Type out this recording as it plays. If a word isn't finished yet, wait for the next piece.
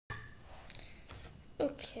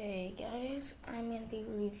Okay, guys, I'm gonna be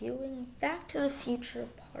reviewing Back to the Future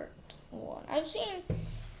Part 1. I've seen,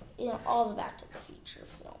 all the Back to the Future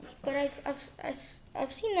films, but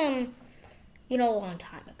I've seen them, a long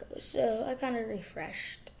time ago. So I kind of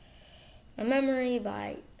refreshed my memory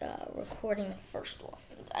by recording the first one.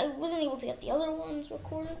 I wasn't able to get the other ones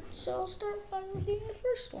recorded, so I'll start by reviewing the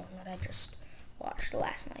first one that I just watched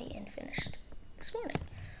last night and finished this morning.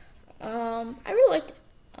 I really liked it.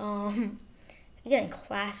 Again,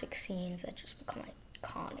 classic scenes that just become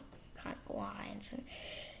iconic lines, and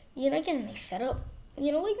again, they set up,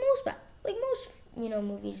 like most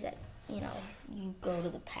movies that you go to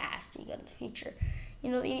the past, you go to the future.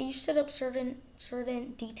 You set up certain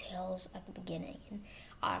details at the beginning, and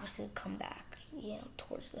obviously come back,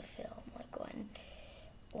 towards the film, like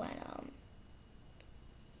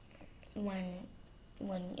when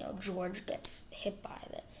George gets hit by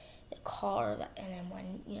the car, and then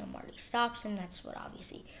when Marty stops him, that's what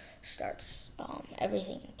obviously starts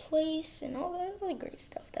everything in place, and all that really great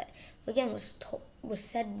stuff that again was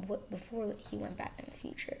said before he went back in the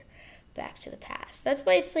future, back to the past. That's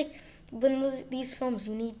why it's like when these films,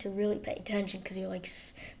 you need to really pay attention, because you're like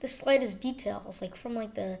the slightest details, like from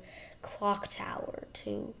like the clock tower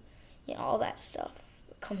to all that stuff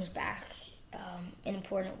comes back in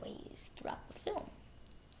important ways throughout the film.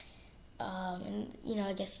 And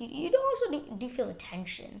I guess you also do feel the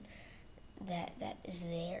tension that is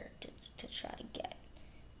there to try to get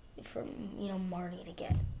from Marty to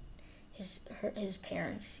get his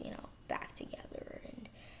parents back together, and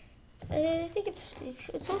I think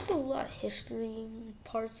it's also a lot of history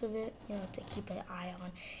parts of it to keep an eye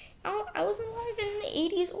on. I wasn't alive in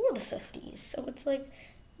the 80s or the 50s, so it's like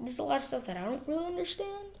there's a lot of stuff that I don't really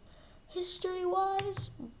understand history wise,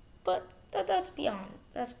 but that's beyond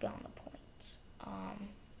the point.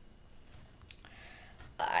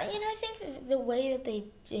 I think the way that they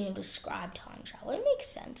describe time travel, it makes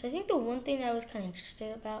sense. I think the one thing that I was kind of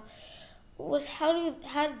interested about was how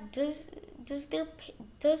does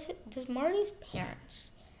Marty's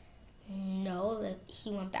parents know that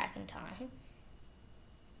he went back in time?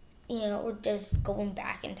 Or does going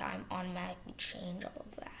back in time automatically change all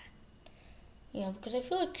of that? Because I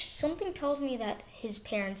feel like something tells me that his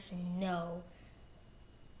parents know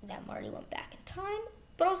that Marty went back in time,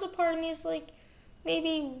 but also part of me is like,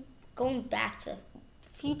 maybe going back to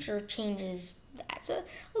future changes that. So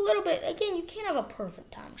a little bit, again, you can't have a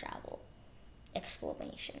perfect time travel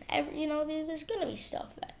explanation. There's gonna be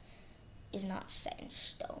stuff that is not set in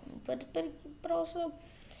stone, but also,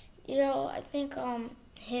 I think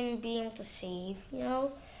him being able to save,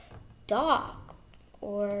 Doc,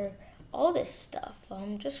 or all this stuff,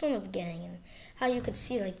 just from the beginning, and how you could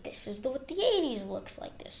see, like, this is what the 80s looks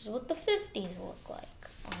like, this is what the 50s look like.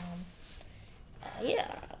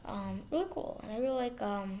 Really cool, and I really like,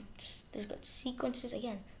 there's good sequences,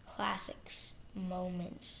 again, classics,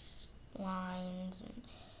 moments, lines, and,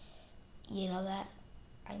 that,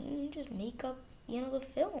 just make up, the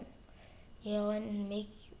film, and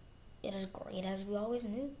make it as great as we always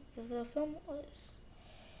knew the film was.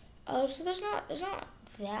 So there's not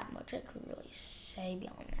that much I could really say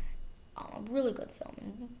beyond that. Really good film,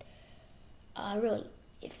 and really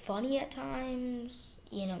funny at times.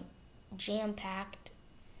 Jam-packed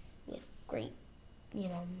with great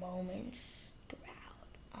moments throughout.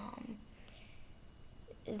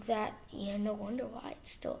 That no wonder why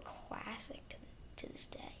it's still a classic to this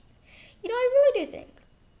day. I really do think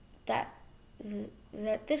that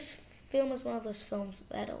this film is one of those films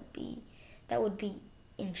that would be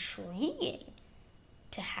intriguing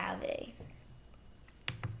to have a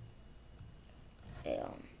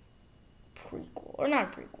prequel, or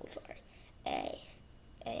not a prequel, sorry, a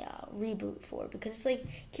reboot for, because it's like,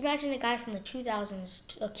 can you imagine a guy from the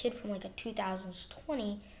 2000s, a kid from like a 2000s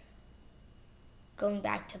 20 going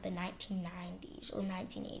back to the 1990s or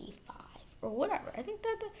 1985 or whatever. I think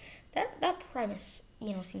that premise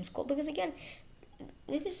seems cool, because again,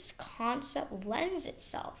 this concept lends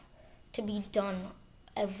itself to be done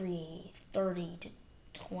every 30 to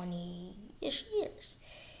 20-ish years,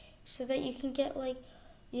 so that you can get like,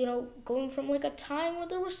 going from like a time where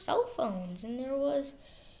there were cell phones and there was,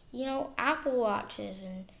 Apple Watches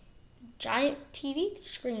and giant TV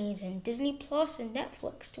screens and Disney Plus and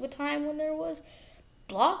Netflix, to a time when there was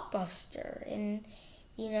Blockbuster and,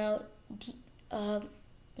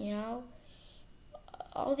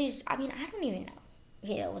 all these. I don't even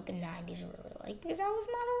know, what the 90s were really like, because I was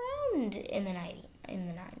not around in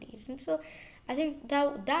the 90s, and so I think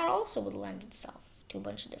that also would lend itself to a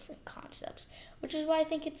bunch of different concepts, which is why I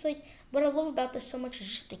think it's like, what I love about this so much is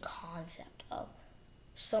just the concept of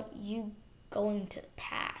you going to the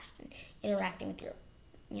past and interacting with your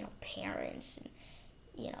parents, and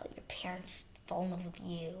your parents fall in love with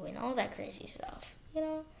you and all that crazy stuff.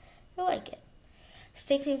 I like it.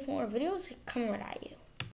 Stay tuned for more videos coming right at you.